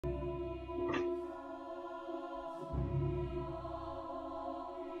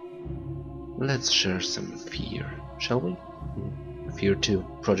Let's share some fear, shall we? Fear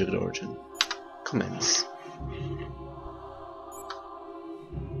 2, Project Origin. Commence.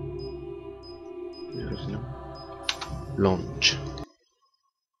 Launch.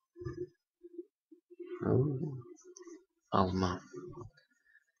 Oh. Alma.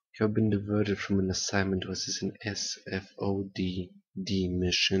 You have been diverted from an assignment to assist an SFOD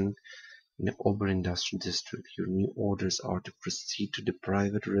mission in the Ober Industrial District. Your new orders are to proceed to the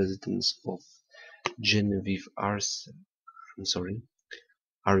private residence of Genevieve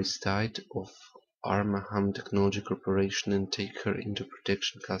Aristide of Armaham Technology Corporation and take her into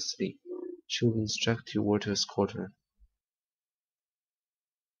protection custody. She will instruct you where to escort her.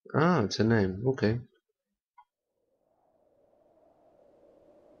 Ah, it's a name. Okay.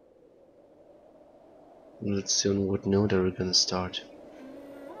 Let's see on what note are we gonna start.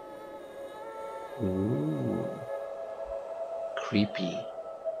 Ooh. Creepy.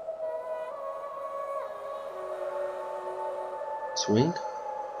 Swing?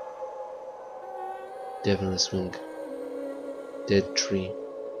 Definitely swing. Dead tree.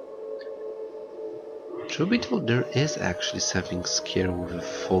 Truth be told, there is actually something scary with a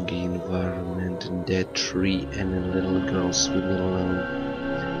foggy environment, a dead tree, and a little girl swinging alone.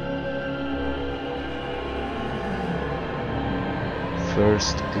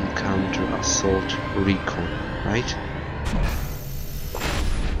 First encounter assault recon, right?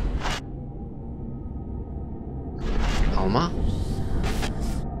 Alma?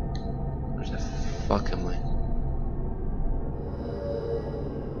 Where the fuck am I?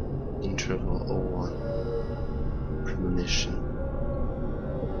 Interval 01. Premonition.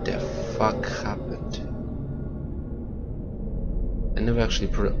 What the fuck happened? I never actually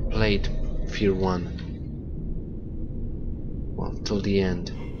played F.E.A.R 1. Well, till the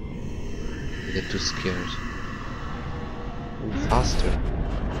end. I get too scared. Faster.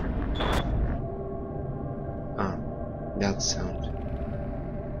 Ah, that sound.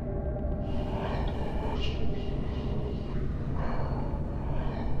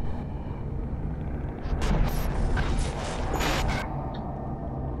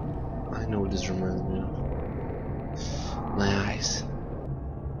 I know what this reminds me of. My eyes.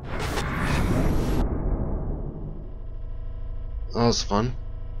 That was fun.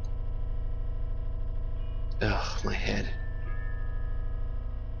 Ugh, my head.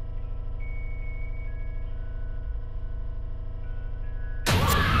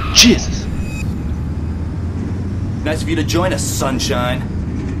 Jesus! Nice of you to join us, sunshine.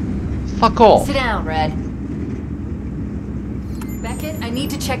 Fuck off! Sit down, Red. Beckett, I need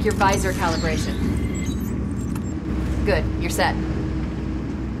to check your visor calibration. Good, you're set.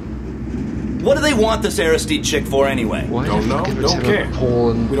 What do they want this Aristide chick for anyway? Why Don't know, don't care.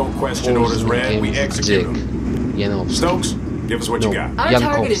 We don't question orders, Red. We execute them. You know. Stokes, give us what you got. Our Jan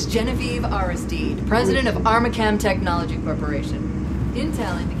target Coles. is Genevieve Aristide, president of Armacam Technology Corporation.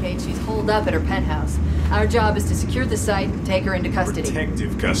 Intel indicates she's holed up at her penthouse. Our job is to secure the site and take her into custody.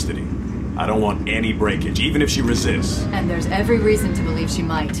 Protective custody. I don't want any breakage, even if she resists. And there's every reason to believe she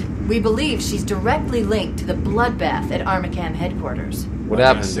might. We believe she's directly linked to the bloodbath at Armacam headquarters. What Like I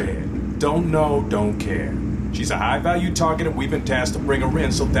happened? said, don't know, don't care. She's a high-value target and we've been tasked to bring her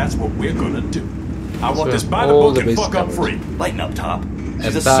in, so that's what we're gonna do. I want this by the all book the and fuck bases up free. Lighten up, Top. A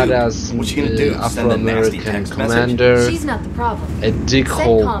She's a badass suit. What's she gonna do? Send a nasty Afro-American text message? commander, She's not the problem. a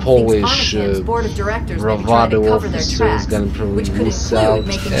dickhole CENTCOM Polish thinks Armacam's board of directors may be trying to bravado cover their officer is tracks, gonna probably which could miss include out,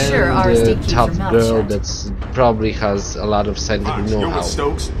 making sure and Aristide a keeps tough her mouth girl shut. that's probably has a lot of scientific Alright, you're know-how. with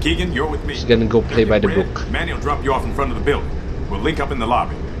Stokes. Keegan, you're with me. She's gonna go play by the Red, book. Manny will drop you off in front of the building. We'll link up in the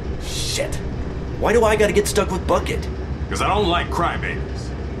lobby. Shit. Why do I gotta get stuck with Bucket? Because I don't like crybabies.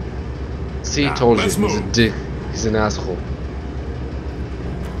 See, Now, told you, let's he's a move. dick. He's an asshole.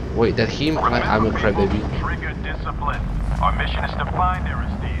 Wait, that him? I'm a crybaby. Trigger discipline. Our mission is to find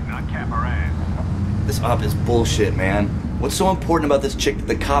Aristide, not cap her ass. This op is bullshit, man. What's so important about this chick that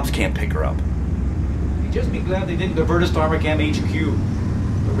the cops can't pick her up? You'd just be glad they didn't divert us to Armacam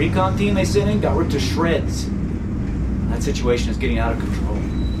HQ. The recon team they sent in got ripped to shreds. That situation is getting out of control.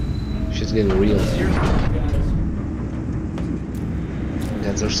 She's getting real. Seriously, guys.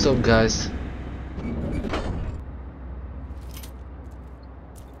 That's our stop, guys.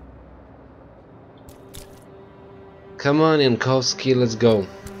 Come on, Yankowski, let's go.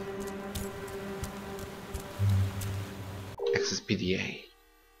 Access PDA.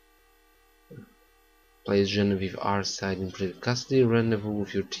 Place Genevieve R side in private custody. Rendezvous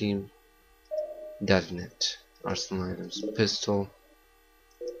with your team. Detonate. Arsenal items. Pistol.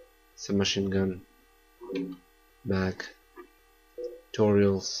 Submachine gun. Bag.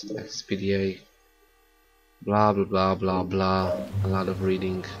 Tutorials. Access PDA. Blah blah blah blah blah. A lot of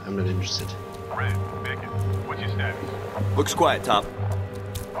reading. I'm not interested. Red, Bickett, what's your status? Looks quiet, Top.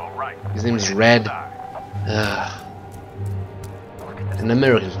 All right. His name is Red. An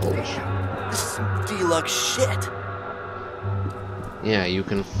American Polish. This is some deluxe shit. Yeah, you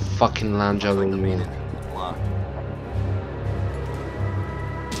can fucking lounge out all you want. Locked.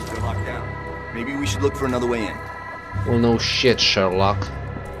 They're locked down. Maybe we should look for another way in. Well, no shit, Sherlock.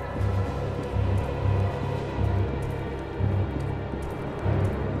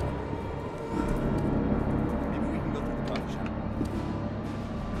 Maybe we can go through the coffee shop.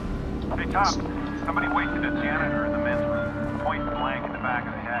 Hey, Tom, somebody wasted a janitor in the men's room. Point blank in the back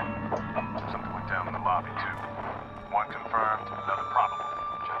of the head. Something went down in the lobby, too. One confirmed, another probable.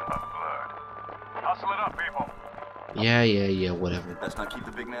 Judging by the blood. Hustle it up, people. Yeah, whatever. Let's not keep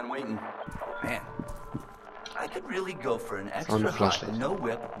the big man waiting. Man, I could really go for an On extra the hot, flashlight. no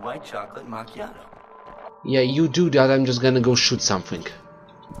whip, white chocolate macchiato. Yeah, you do that, I'm just gonna go shoot something.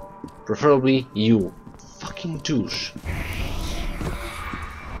 Preferably you. Fucking douche.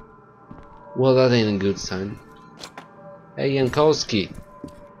 Well, that ain't a good sign. Hey, Jankowski.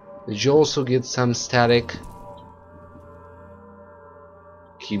 Did you also get some static?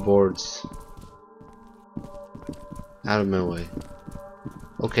 Keyboards. Out of my way.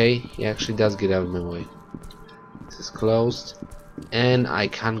 Okay, he actually does get out of my way. This is closed. And I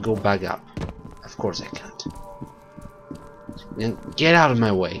can't go back up. Of course I can't. And get out of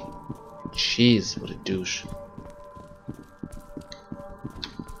my way. Jeez, what a douche.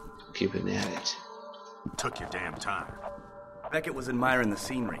 Keeping at it. Took your damn time. Beckett was admiring the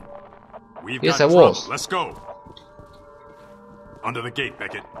scenery. We've Yes, got I trouble. was. Let's go. Under the gate,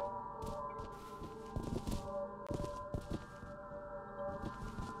 Beckett.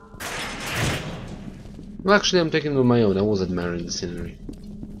 Well, actually, I'm taking it on my own. I was admiring the scenery.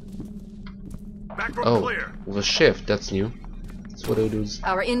 Back row Oh, clear. with a shift. That's new. That's what I do.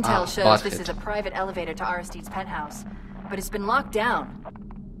 Our intel shows this butthead. is a private elevator to Aristide's penthouse, but it's been locked down.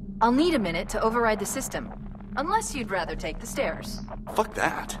 I'll need a minute to override the system, unless you'd rather take the stairs. Fuck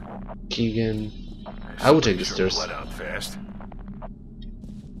that. Keegan. I would take the stairs. Let out fast.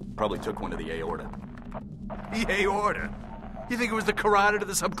 Probably took one to the aorta. The aorta? You think it was the carotid to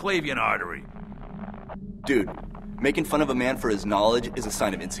the subclavian artery? Dude, making fun of a man for his knowledge is a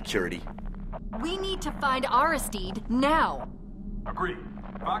sign of insecurity. We need to find Aristide now. Agreed.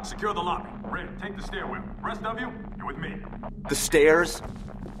 Fox, secure the lobby. Red, take the stairwell. Rest of you, you're with me. The stairs?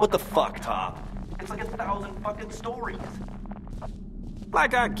 What the fuck, Top? It's like 1,000 fucking stories.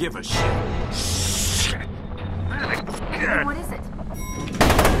 Like I give a shit. What is it?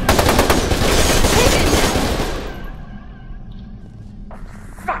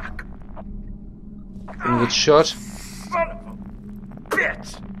 Fuck! You get shot. Son of a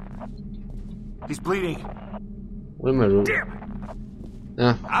bitch! He's bleeding. What am I doing? Damn it!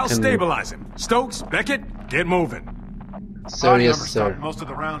 I'll can- stabilize him. Stokes, Beckett, get moving. Sir, Body yes, armor sir. stopped most of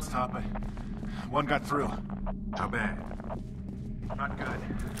the rounds, Top, but one got through. How bad? Not good,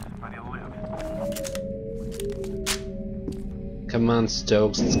 but he'll live. Come on,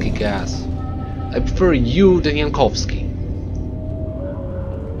 Stokes, let's kick ass. I prefer you than Jankowski.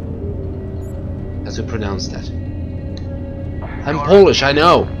 As you pronounce that. I'm Polish, I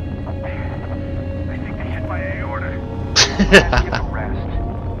know. I think they hit my aorta. Give a rest.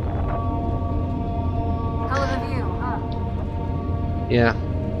 Hell of a view, huh? Yeah,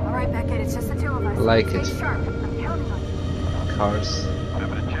 All right, Beckett, it's just the two of us. I like Stay it. sharp. I'm counting on you. cars.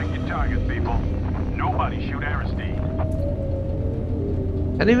 Remember to check your targets, people. Nobody shoot Aristide.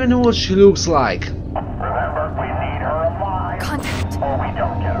 I don't even know what she looks like. Remember, we need her alive. Contact. Or we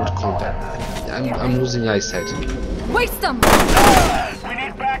don't get her. What contact? I'm losing eyesight. Waste them! We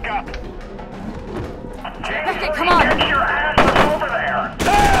need backup. Beckett, come on! Get your asses over there.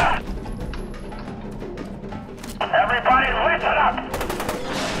 Everybody listen up.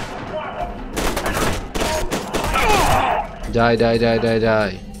 Die, die, die, die,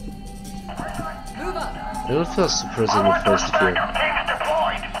 die. Move up! I don't feel surprised in the first fear. Backup tanks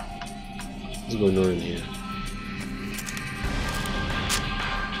deployed. What's going on in here?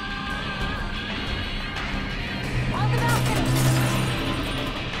 On the balcony!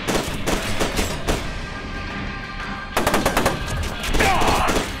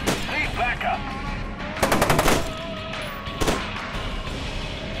 Need backup.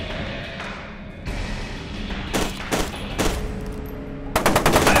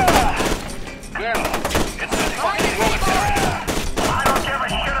 It's the fucking military. I don't give a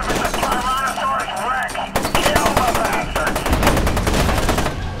shit if it's a Tyrannosaurus Rex. Kill the bastard.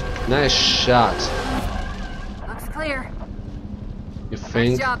 Nice shot. Looks clear. You Nice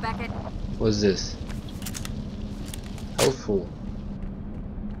think? job, Beckett. What's this? Helpful.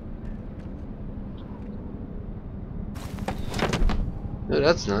 Oh,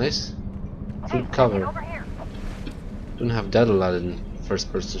 that's nice. Full cover. Don't have that a lot in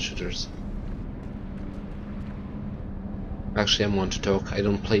first-person shooters. Actually, I'm one to talk. I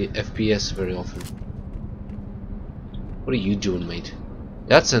don't play FPS very often. What are you doing, mate?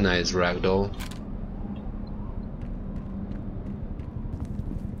 That's a nice ragdoll.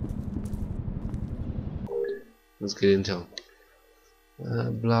 Let's get intel.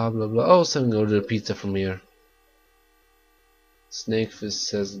 Blah blah blah. Oh, someone ordered a pizza from here. Snakefish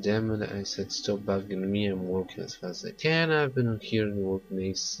says, damn it, I said stop bugging me, I'm working as fast as I can. I've been here and working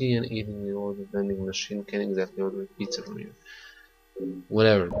AC and eating the order vending machine, can't exactly order pizza from you.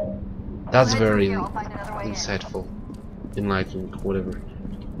 Whatever. That's very insightful. Enlightening, whatever.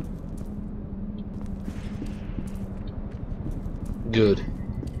 Good.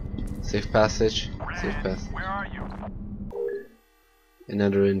 Safe passage. Safe path. Where are you?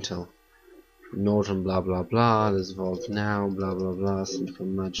 Another intel. Norton blah blah blah, this vault now, blah blah blah, sent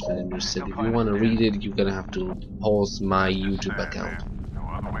from much not interested. If you wanna read it, you're gonna have to pause my YouTube account. No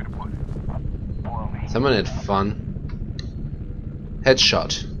other way to put it. Someone had fun.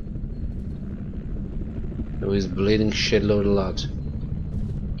 Headshot. Oh, he's bleeding shitload a lot.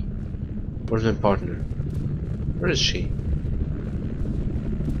 Where's my partner? Where is she?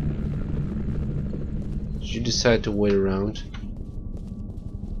 Did you decide to wait around?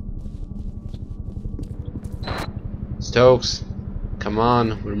 Stokes, come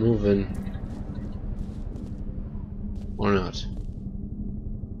on, we're moving. Or not.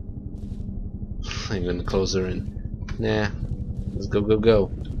 I'm gonna close her in. Nah, let's go, go,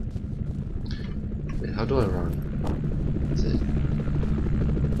 go. Wait, how do I run? Is it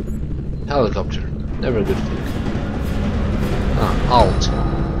helicopter? Never a good thing. Ah, alt.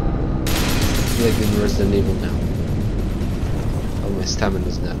 Like in Resident Evil now. Oh, my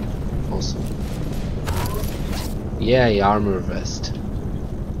stamina's down. Awesome. Yay, armor vest.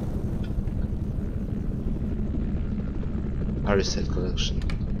 Ariset collection.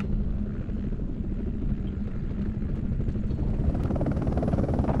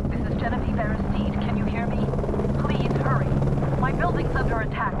 This is Genevieve Aristide. Can you hear me? Please hurry. My building's under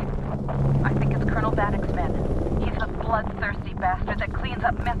attack. I think it's Colonel Bannock's men. He's a bloodthirsty bastard that cleans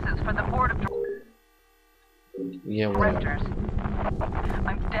up messes for the board of Yeah, directors.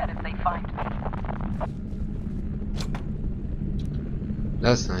 I'm dead if they find me.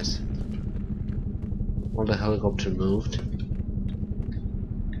 That's nice. All the helicopter moved.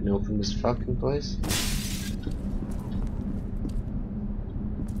 Can you open this fucking place?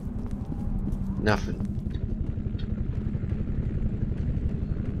 Nothing.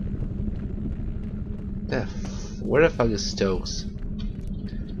 Where the fuck is Stokes?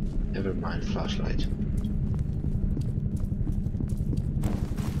 Never mind, flashlight.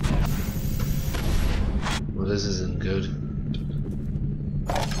 Well, this isn't good.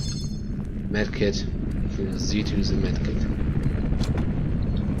 Medkit. Z2 is a medkit.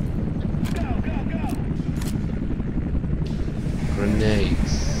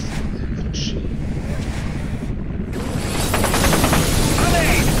 Grenades.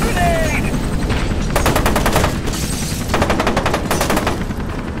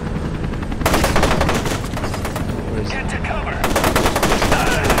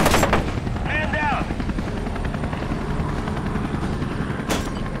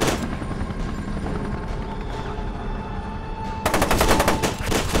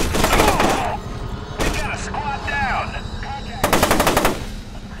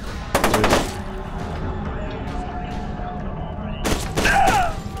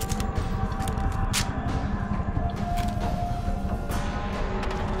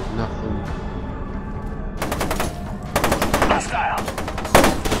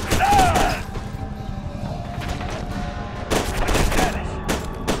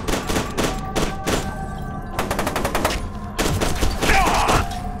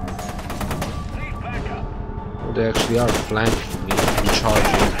 They actually are flanking me and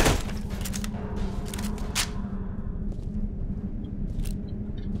charging.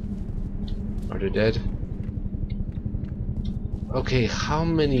 Are they dead? Okay, how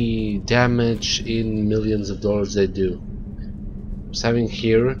many damage in millions of dollars they do? There's having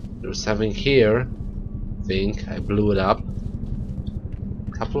here, there's having here. I think I blew it up.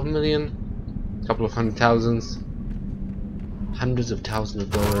 Couple of million, couple of hundred thousands, hundreds of thousands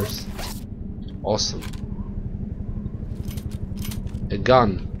of dollars. Awesome. A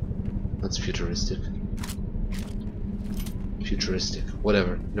gun. That's futuristic. Futuristic.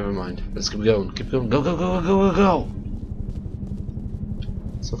 Whatever. Never mind. Let's keep going. Keep going. Go, go, go, go, go, go, go!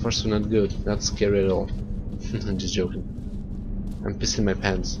 So far so not good. Not scary at all. I'm just joking. I'm pissing my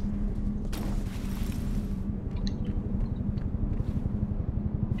pants.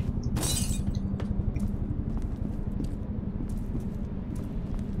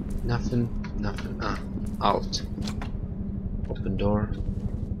 Nothing. Ah, out. Open door.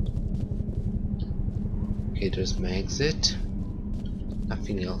 Okay, there's my exit.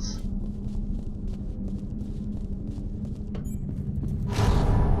 Nothing else.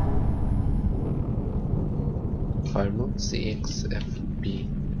 Fire mode CXFB.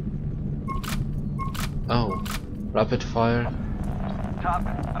 Oh, rapid fire. Top,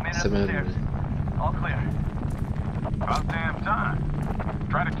 I'm in upstairs. All clear. About damn time.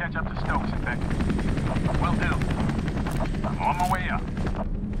 Try to catch up to Stokes, infected. Will do. I'm on my way up.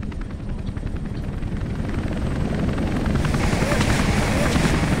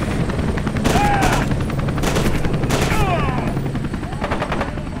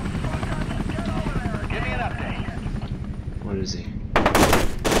 Give me an update. Where is he?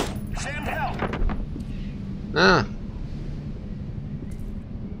 Send help. Ah!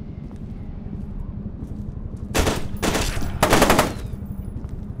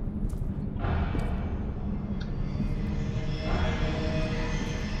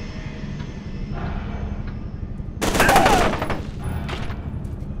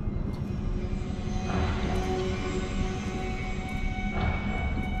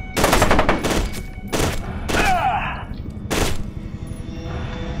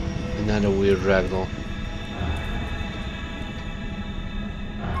 Another weird ragdoll.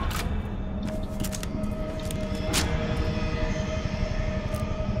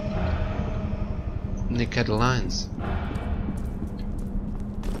 Nick had lines.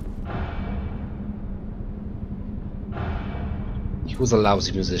 He was a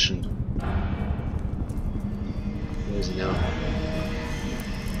lousy musician. Where is he now?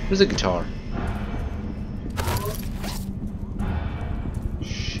 Where's the guitar?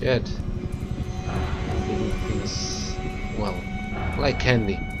 Shit. Doing things well. I like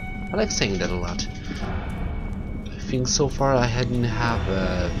candy. I like saying that a lot. I think so far I hadn't have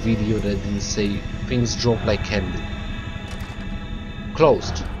a video that didn't say things drop like candy.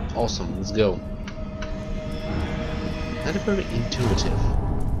 Closed. Awesome, let's go. Not very intuitive,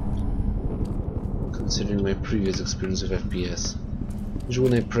 considering my previous experience with FPS. Usually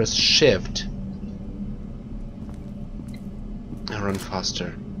when I press shift, I run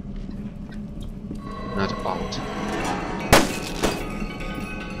faster. Not out.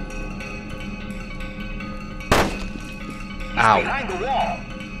 Ow. Behind the wall.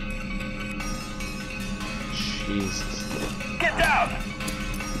 Jesus. Get down.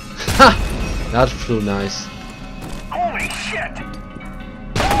 Ha! That flew nice. Holy shit.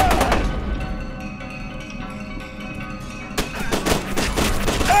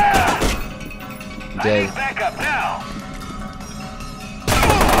 I Dead. need backup now.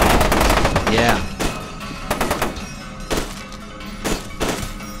 Yeah.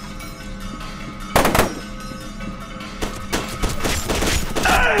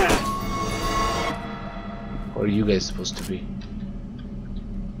 Where are you guys supposed to be?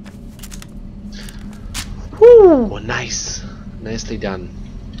 Woo! Nice. Nicely done.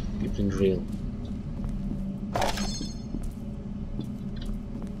 You've been real.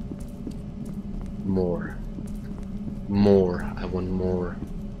 More. More. I want more.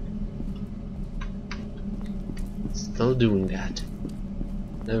 Still doing that.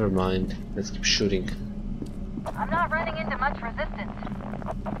 Never mind. Let's keep shooting. I'm not running into much resistance.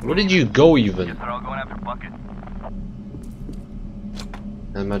 Where did you go even? They're all going after Bucket.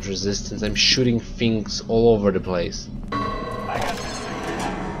 Not much resistance. I'm shooting things all over the place. I got this thing.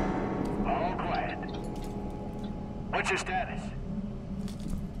 All quiet. What's your status?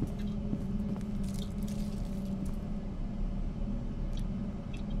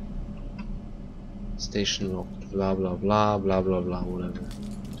 Station locked. Blah blah blah blah blah blah. Whatever.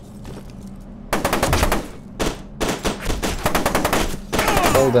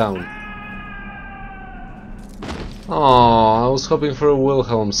 Fall down. Oh, I was hoping for a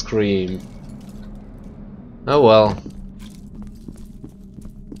Wilhelm scream. Oh well.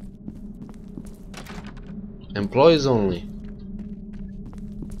 Employees only.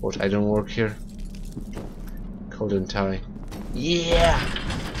 What? I don't work here. Coat and tie. Yeah.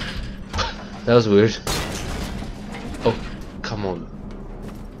 That was weird. Oh, come on.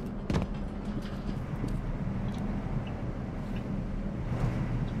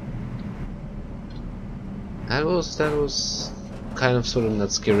 That was kind of sort of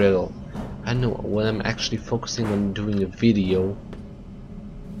not scary at all. I know when I'm actually focusing on doing a video,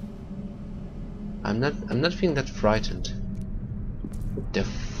 I'm not feeling that frightened. What the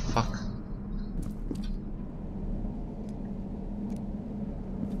fuck?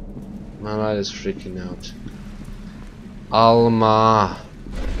 My light is freaking out. Alma!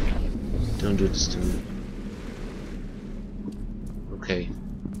 Don't do this to me. Okay.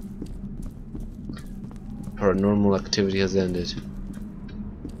 Paranormal activity has ended.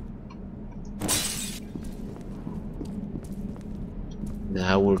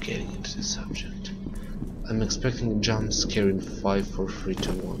 Now we're getting into the subject. I'm expecting a jump scare in 5, 4, 3,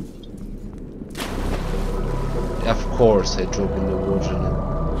 2, 1. Of course I drop in the water now.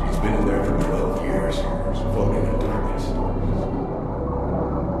 She's been in there for 12 years, floating in darkness.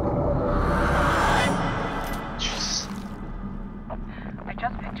 Jesus. I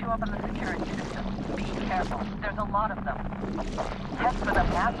just picked you up on the security system. Be careful. There's a lot of them. Head for the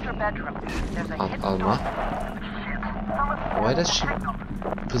master bedroom. There's a hidden Alma? door. Why does she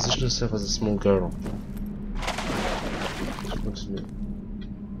position herself as a small girl?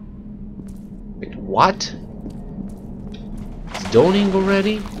 Wait, what? It's dawning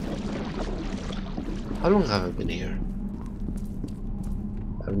already? How long have I been here?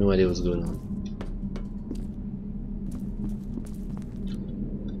 I have no idea what's going on.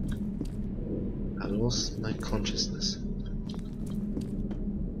 I lost my consciousness.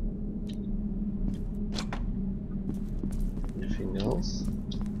 Anything else?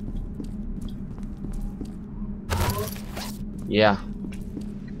 Yeah.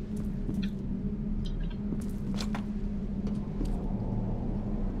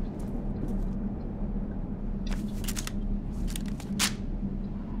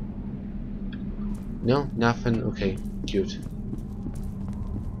 No, nothing. Okay, cute.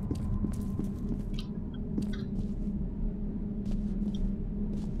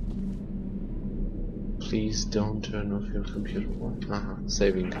 Please don't turn off your computer.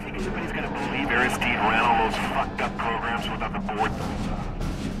 Saving. Nobody's gonna believe Aristide ran all those fucked up programs without the board.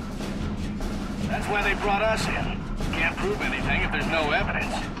 That's why they brought us in. Can't prove anything if there's no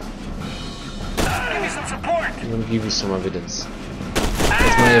evidence. Give me some support! I'm gonna give you some evidence.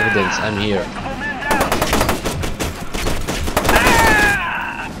 That's my evidence. I'm here. Couple men down.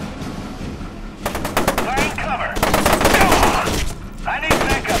 Find cover. Go on. I need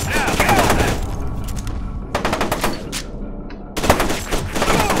backup now.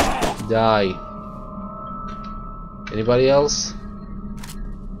 Die. Anybody else?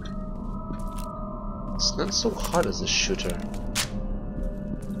 It's not so hard as a shooter.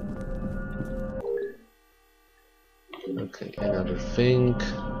 Okay, another thing.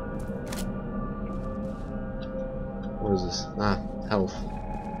 What is this? Health.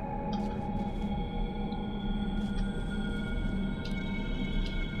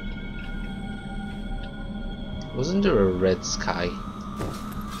 Wasn't there a red sky?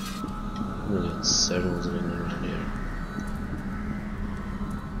 I'm really certain was going around here.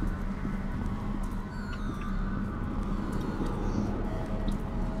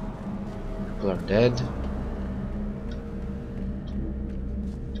 People are dead.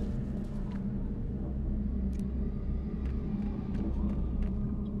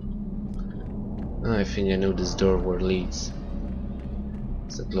 I think I know this door where it leads.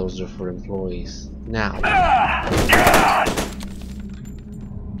 It's a closed door for employees. Now.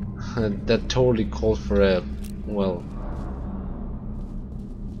 That totally called for a, well,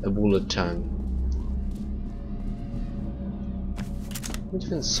 a bullet time. I'm not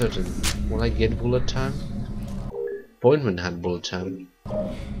even certain. Will I get bullet time? Appointment had bullet time.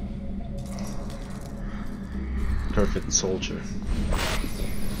 Perfect soldier.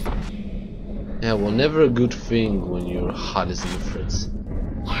 Yeah, well, never a good thing when your heart is in the fritz.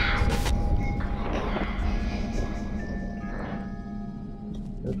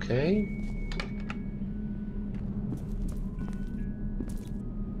 Okay.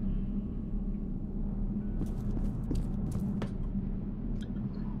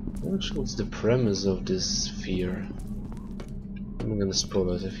 Actually, what's the premise of this F.E.A.R? I'm not gonna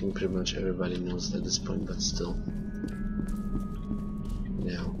spoil it. I think pretty much everybody knows at this point, but still.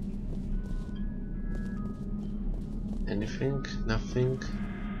 Now. Anything? Nothing?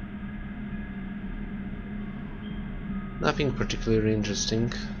 Nothing particularly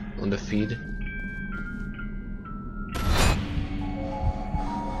interesting on the feed.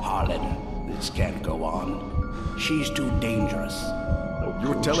 Harlan, this can't go on. She's too dangerous.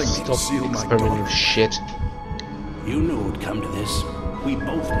 You're telling me to Stop seal my experimenting daughter? with shit. You knew it would come to this. We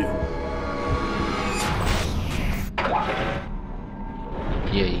both knew.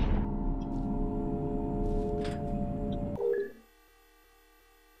 Yay.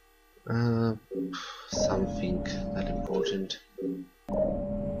 Something that important.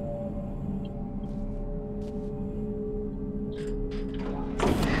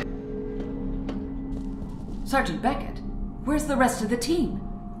 Sergeant Beckett, where's the rest of the team?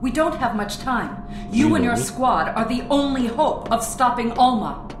 We don't have much time. You and your squad are the only hope of stopping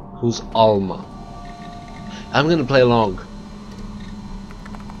Alma. Who's Alma? I'm gonna play along.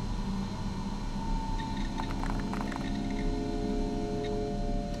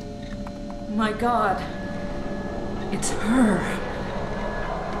 My God. It's her.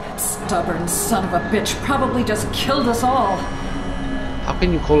 That stubborn son of a bitch probably just killed us all. How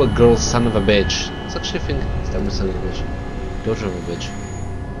can you call a girl son of a bitch? It's actually a thing. Stubborn son of a bitch. Daughter of a bitch.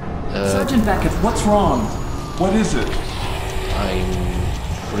 Sergeant Beckett, what's wrong? What is it? I'm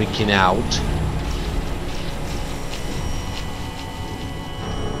freaking out.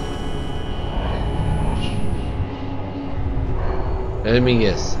 Let me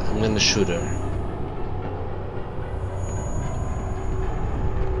guess. I'm gonna shoot her.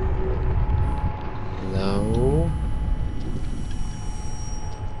 No.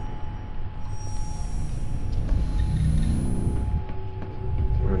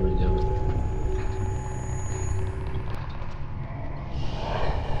 Where are we going?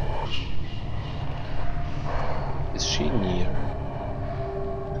 Is she near?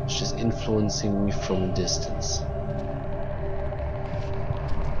 She's influencing me from a distance.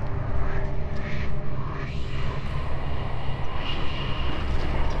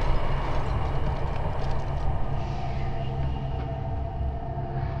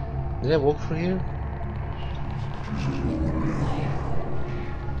 Did I walk through here?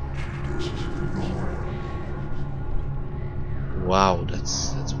 Wow,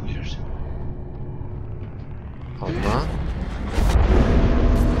 that's weird. Alma?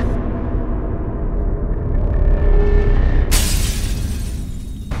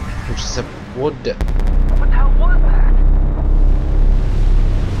 Which is a what the? What the hell was that?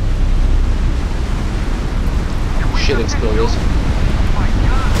 Shit exploded.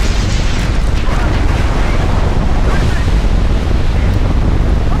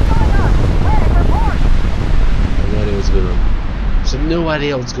 No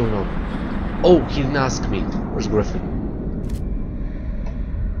idea what's going on. Oh, he didn't ask me. Where's Griffin?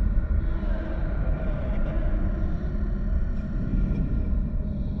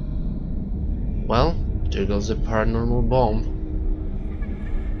 Well, there goes a paranormal bomb.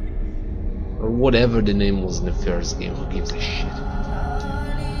 Or whatever the name was in the first game. Who gives a shit?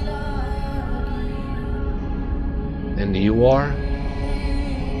 And you are?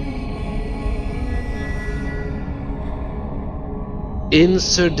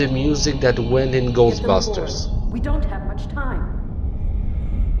 Insert the music that went in Ghostbusters. We don't have much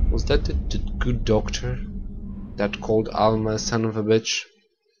time. Was that the good doctor that called Alma son of a bitch?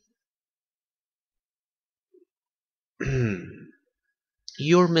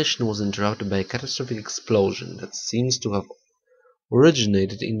 Your mission was interrupted by a catastrophic explosion that seems to have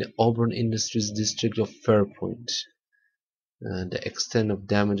originated in the Auburn Industries district of Fairpoint. The extent of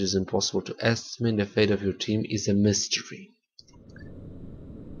damage is impossible to estimate. The fate of your team is a mystery.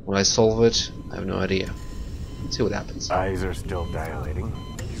 Will I solve it? I have no idea. Let's see what happens. Eyes are still dilating.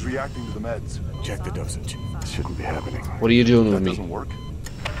 He's reacting to the meds. Check the dosage. Shouldn't be happening. What are you doing with me? Doesn't work.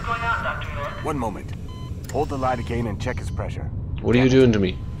 What's going on, Dr. York? 1 moment. Hold the lidocaine and check his pressure. What are you doing to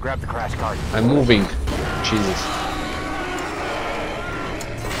me? Grab the crash cart. I'm moving. Jesus.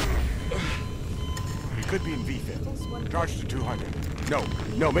 He could be in V-Fit. Charge to 200.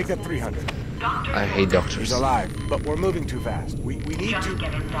 No, make that 300. I hate doctors. He's alive, but we're moving too fast. We need to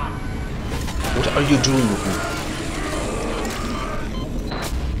get it done. What are you doing with me?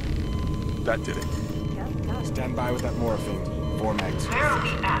 That did it. Stand by with that morphine. 4 megs. Where are we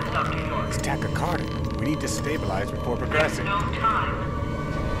at, Dr. York? He's tachycardic. We need to stabilize before progressing. There's no time.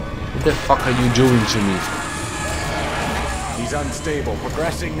 What the fuck are you doing to me? He's unstable.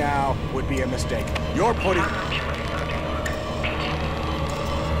 Progressing now would be a mistake. You're putting...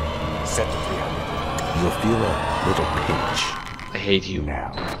 Set to 300. You'll feel a little pinch. I hate you.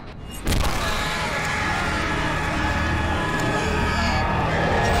 Now.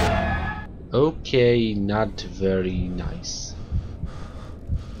 Okay, not very nice.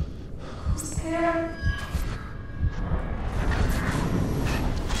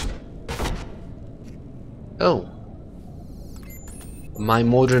 Oh. My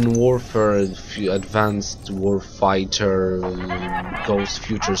modern warfare, advanced warfighter, ghost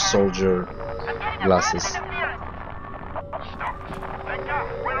future soldier glasses.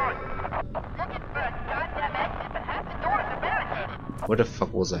 Where the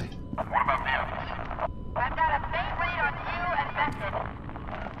fuck was I? I've got a faint lead on you and Benson.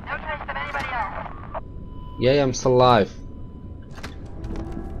 No trace of anybody else. Yeah, I'm still alive.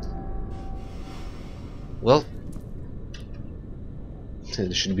 Well,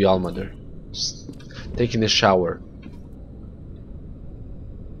 there should be Alma there. Just taking a shower.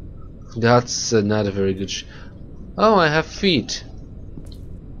 That's not a very good oh, I have feet,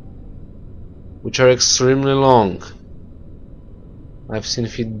 which are extremely long. I've seen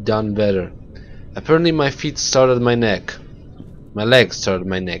feet done better. Apparently my feet start at my neck. My legs start at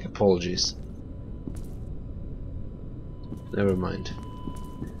my neck, apologies. Never mind.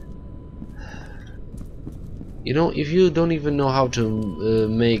 You know, if you don't even know how to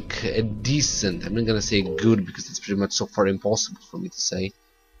make a decent, I'm not gonna say good because it's pretty much so far impossible for me to say,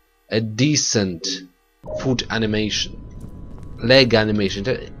 a decent foot animation, leg animation,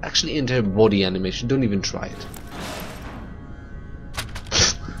 actually entire body animation, don't even try it.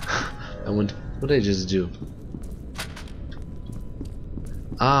 What did I just do?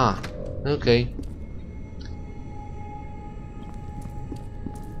 Ah, okay.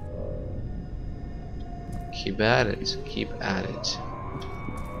 Keep at it, keep at it.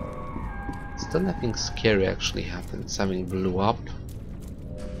 Still nothing scary actually happened. Something blew up.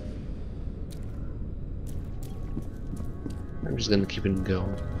 I'm just gonna keep it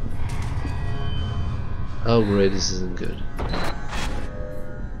going. Oh great, this isn't good.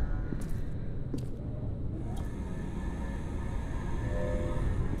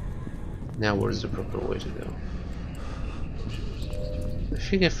 Now where's the proper way to go? I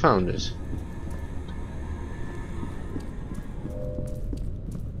think I found it.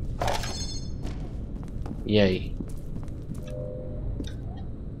 Yay.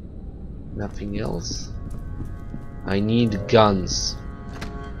 Nothing else. I need guns.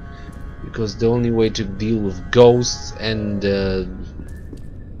 Because the only way to deal with ghosts and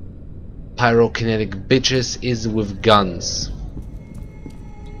pyrokinetic bitches is with guns.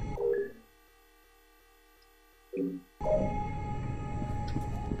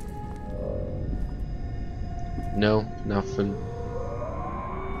 No, nothing.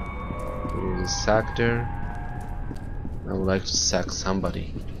 There's a sack there. I would like to sack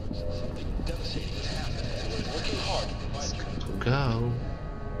somebody. It's good to go.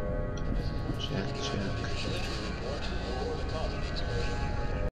 Check, check.